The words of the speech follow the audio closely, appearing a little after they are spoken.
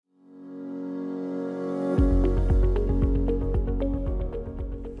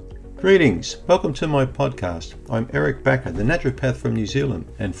Greetings, welcome to my podcast. I'm Eric Backer, the naturopath from New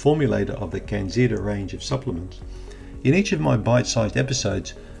Zealand and formulator of the Canzita range of supplements. In each of my bite-sized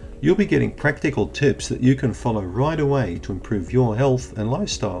episodes, you'll be getting practical tips that you can follow right away to improve your health and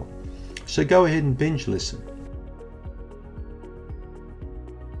lifestyle. So go ahead and binge listen.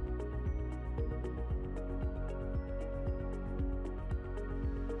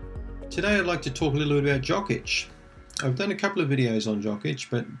 Today I'd like to talk a little bit about jock itch. I've done a couple of videos on jock itch,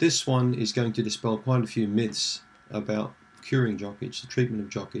 but this one is going to dispel quite a few myths about curing jock itch, the treatment of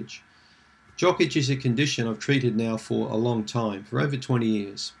jock itch. Jock itch is a condition I've treated now for a long time, for over 20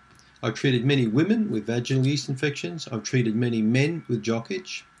 years. I've treated many women with vaginal yeast infections. I've treated many men with jock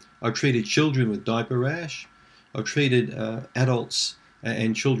itch. I've treated children with diaper rash. I've treated adults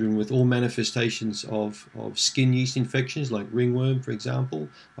and children with all manifestations of skin yeast infections like ringworm, for example.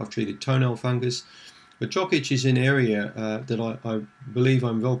 I've treated toenail fungus. But jock itch is an area that I believe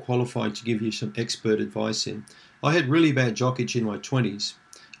I'm well qualified to give you some expert advice in. I had really bad jock itch in my 20s.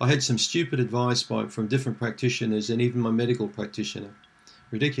 I had some stupid advice from different practitioners and even my medical practitioner.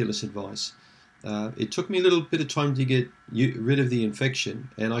 Ridiculous advice. It took me a little bit of time to get rid of the infection,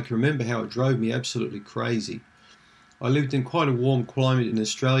 and I can remember how it drove me absolutely crazy. I lived in quite a warm climate in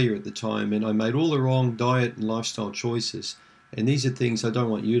Australia at the time, and I made all the wrong diet and lifestyle choices, and these are things I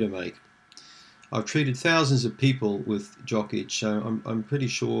don't want you to make. I've treated thousands of people with jock itch, so I'm pretty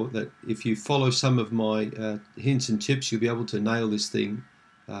sure that if you follow some of my hints and tips, you'll be able to nail this thing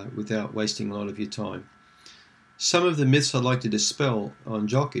without wasting a lot of your time. Some of the myths I'd like to dispel on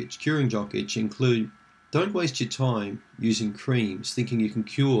jock itch, curing jock itch, include don't waste your time using creams thinking you can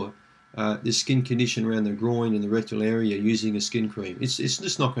cure the skin condition around the groin and the rectal area using a skin cream. It's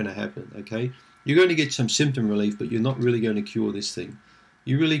just not going to happen, okay? You're going to get some symptom relief, but you're not really going to cure this thing.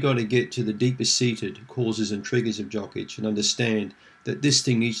 You really got to get to the deepest seated causes and triggers of jock itch and understand that this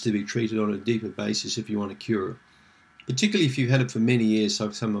thing needs to be treated on a deeper basis if you want to cure it. Particularly if you've had it for many years,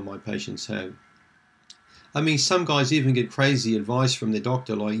 like some of my patients have. I mean, some guys even get crazy advice from their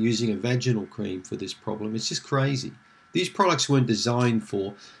doctor, like using a vaginal cream for this problem. It's just crazy. These products weren't designed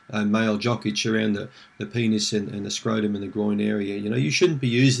for male jock itch around the penis and the scrotum and the groin area. You know, you shouldn't be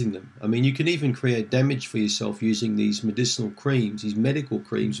using them. I mean, you can even create damage for yourself using these medicinal creams, these medical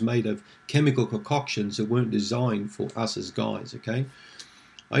creams made of chemical concoctions that weren't designed for us as guys, okay?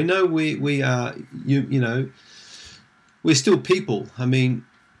 I know we are, you know, we're still people. I mean,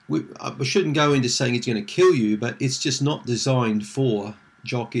 I shouldn't go into saying it's going to kill you, but it's just not designed for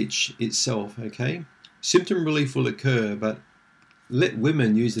jock itch itself, okay? Symptom relief will occur, but let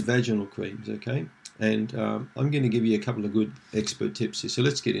women use the vaginal creams, okay? And I'm going to give you a couple of good expert tips here, so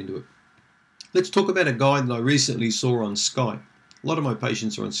let's get into it. Let's talk about a guy that I recently saw on Skype. A lot of my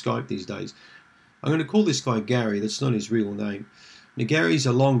patients are on Skype these days. I'm going to call this guy Gary. That's not his real name. Now, Gary's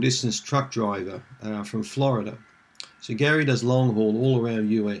a long-distance truck driver from Florida. So Gary does long haul all around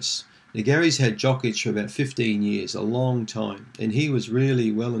US. Now, Gary's had jock itch for about 15 years, a long time, and he was really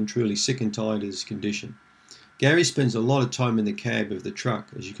well and truly sick and tired of his condition. Gary spends a lot of time in the cab of the truck,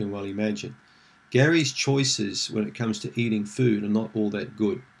 as you can well imagine. Gary's choices when it comes to eating food are not all that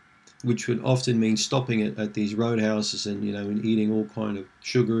good, which would often mean stopping at these roadhouses and, you know, and eating all kind of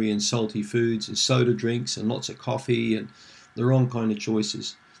sugary and salty foods and soda drinks and lots of coffee and the wrong kind of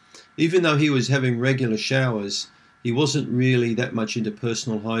choices. Even though he was having regular showers, he wasn't really that much into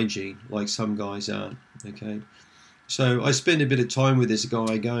personal hygiene like some guys aren't, okay? So I spend a bit of time with this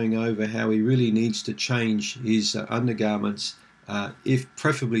guy going over how he really needs to change his undergarments, if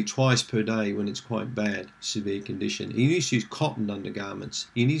preferably twice per day when it's quite bad, severe condition. He needs to use cotton undergarments.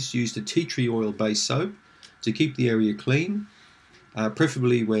 He needs to use the tea tree oil based soap to keep the area clean,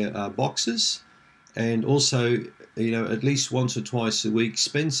 preferably wear boxers, and also, you know, at least once or twice a week,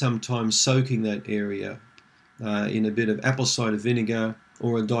 spend some time soaking that area in a bit of apple cider vinegar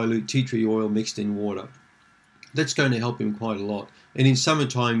or a dilute tea tree oil mixed in water. That's going to help him quite a lot. And in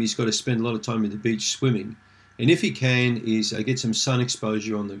summertime, he's got to spend a lot of time at the beach swimming. And if he can, is get some sun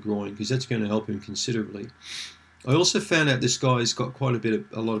exposure on the groin, because that's going to help him considerably. I also found out this guy's got quite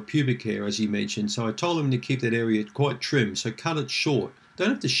a lot of pubic hair, as he mentioned. So I told him to keep that area quite trim. So cut it short. Don't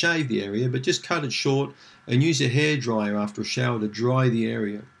have to shave the area, but just cut it short and use a hairdryer after a shower to dry the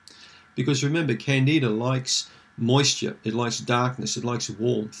area. Because remember, Candida likes moisture, it likes darkness, it likes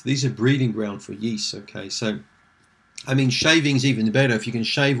warmth. These are breeding ground for yeast, okay? So, I mean, shaving's even better. If you can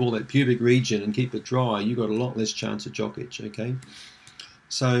shave all that pubic region and keep it dry, you've got a lot less chance of jock itch, okay?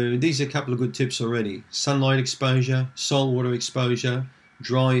 So these are a couple of good tips already. Sunlight exposure, salt water exposure,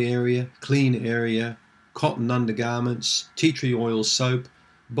 dry area, clean area, cotton undergarments, tea tree oil soap.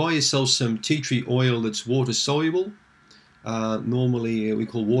 Buy yourself some tea tree oil that's water soluble. Normally we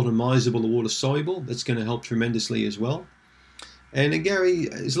call water miscible or water soluble. That's going to help tremendously as well. And Gary,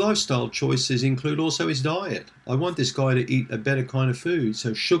 his lifestyle choices include also his diet. I want this guy to eat a better kind of food.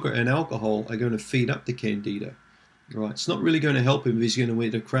 So sugar and alcohol are going to feed up the candida. Right? It's not really going to help him if he's going to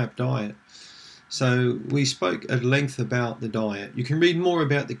eat a crap diet. So we spoke at length about the diet. You can read more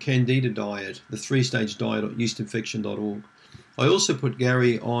about the candida diet, the 3-stage diet at yeastinfection.org. I also put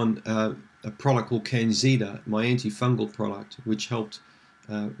Gary on a product called Canzida, my antifungal product, which helped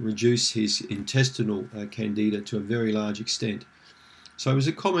reduce his intestinal candida to a very large extent. So it was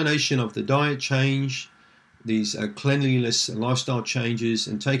a combination of the diet change, these cleanliness and lifestyle changes,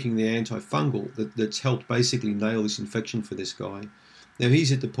 and taking the antifungal that's helped basically nail this infection for this guy. Now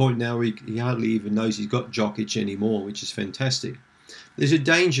he's at the point now where he hardly even knows he's got jock itch anymore, which is fantastic. There's a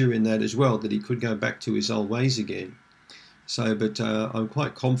danger in that as well, that he could go back to his old ways again. So, but I'm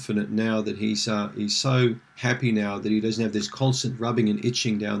quite confident now that he's so happy now that he doesn't have this constant rubbing and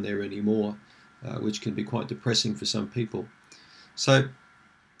itching down there anymore, which can be quite depressing for some people. So,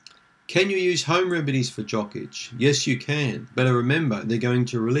 can you use home remedies for jock itch? Yes, you can. But remember, they're going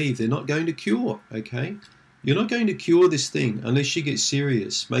to relieve. They're not going to cure, okay? You're not going to cure this thing unless you get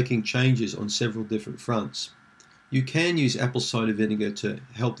serious, making changes on several different fronts. You can use apple cider vinegar to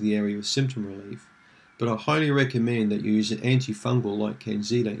help the area with symptom relief, but I highly recommend that you use an antifungal like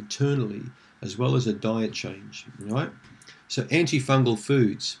Canzida internally, as well as a diet change, right? So antifungal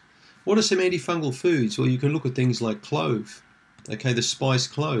foods. What are some antifungal foods? Well, you can look at things like clove, okay, the spice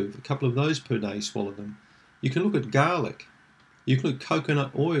clove, a couple of those per day, swallow them. You can look at garlic. You can look at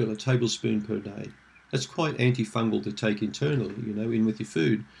coconut oil, a tablespoon per day. That's quite antifungal to take internally, you know, in with your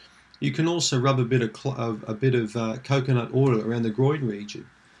food. You can also rub a bit of coconut oil around the groin region.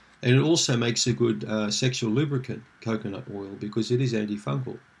 And it also makes a good sexual lubricant, coconut oil, because it is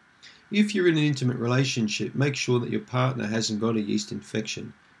antifungal. If you're in an intimate relationship, make sure that your partner hasn't got a yeast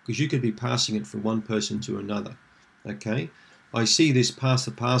infection, because you could be passing it from one person to another. Okay? I see this pass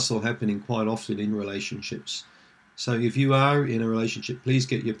the parcel happening quite often in relationships. So if you are in a relationship, please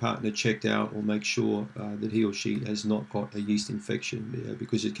get your partner checked out or make sure that he or she has not got a yeast infection,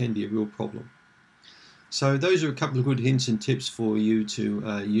 because it can be a real problem. So those are a couple of good hints and tips for you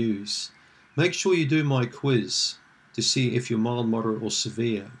to use. Make sure you do my quiz to see if you're mild, moderate, or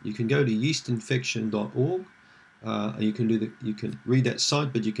severe. You can go to yeastinfection.org. You can read that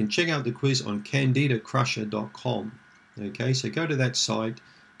site, but you can check out the quiz on candidacrusher.com. Okay, so go to that site,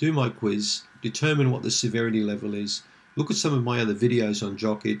 do my quiz, determine what the severity level is, look at some of my other videos on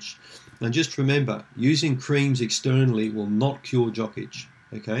jock itch, and just remember, using creams externally will not cure jock itch.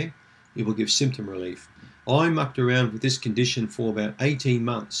 Okay, it will give symptom relief. I mucked around with this condition for about 18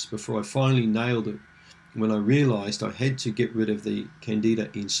 months before I finally nailed it, when I realized I had to get rid of the candida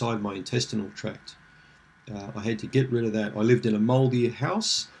inside my intestinal tract. I had to get rid of that. I lived in a moldy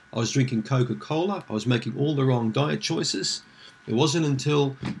house. I was drinking Coca-Cola. I was making all the wrong diet choices. It wasn't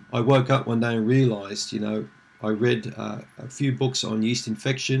until I woke up one day and realized, you know, I read a few books on yeast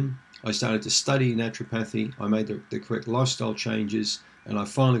infection. I started to study naturopathy. I made the correct lifestyle changes, and I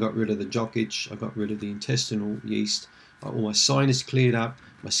finally got rid of the jock itch. I got rid of the intestinal yeast. All my sinus cleared up,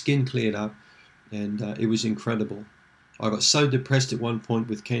 my skin cleared up, and it was incredible. I got so depressed at one point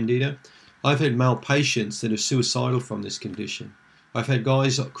with candida. I've had male patients that are suicidal from this condition. I've had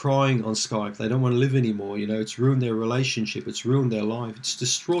guys crying on Skype. They don't want to live anymore. You know, it's ruined their relationship. It's ruined their life. It's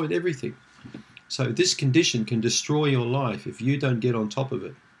destroyed everything. So this condition can destroy your life if you don't get on top of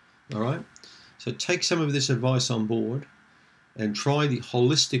it. All right? So take some of this advice on board and try the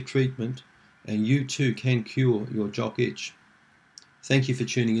holistic treatment, and you too can cure your jock itch. Thank you for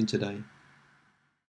tuning in today.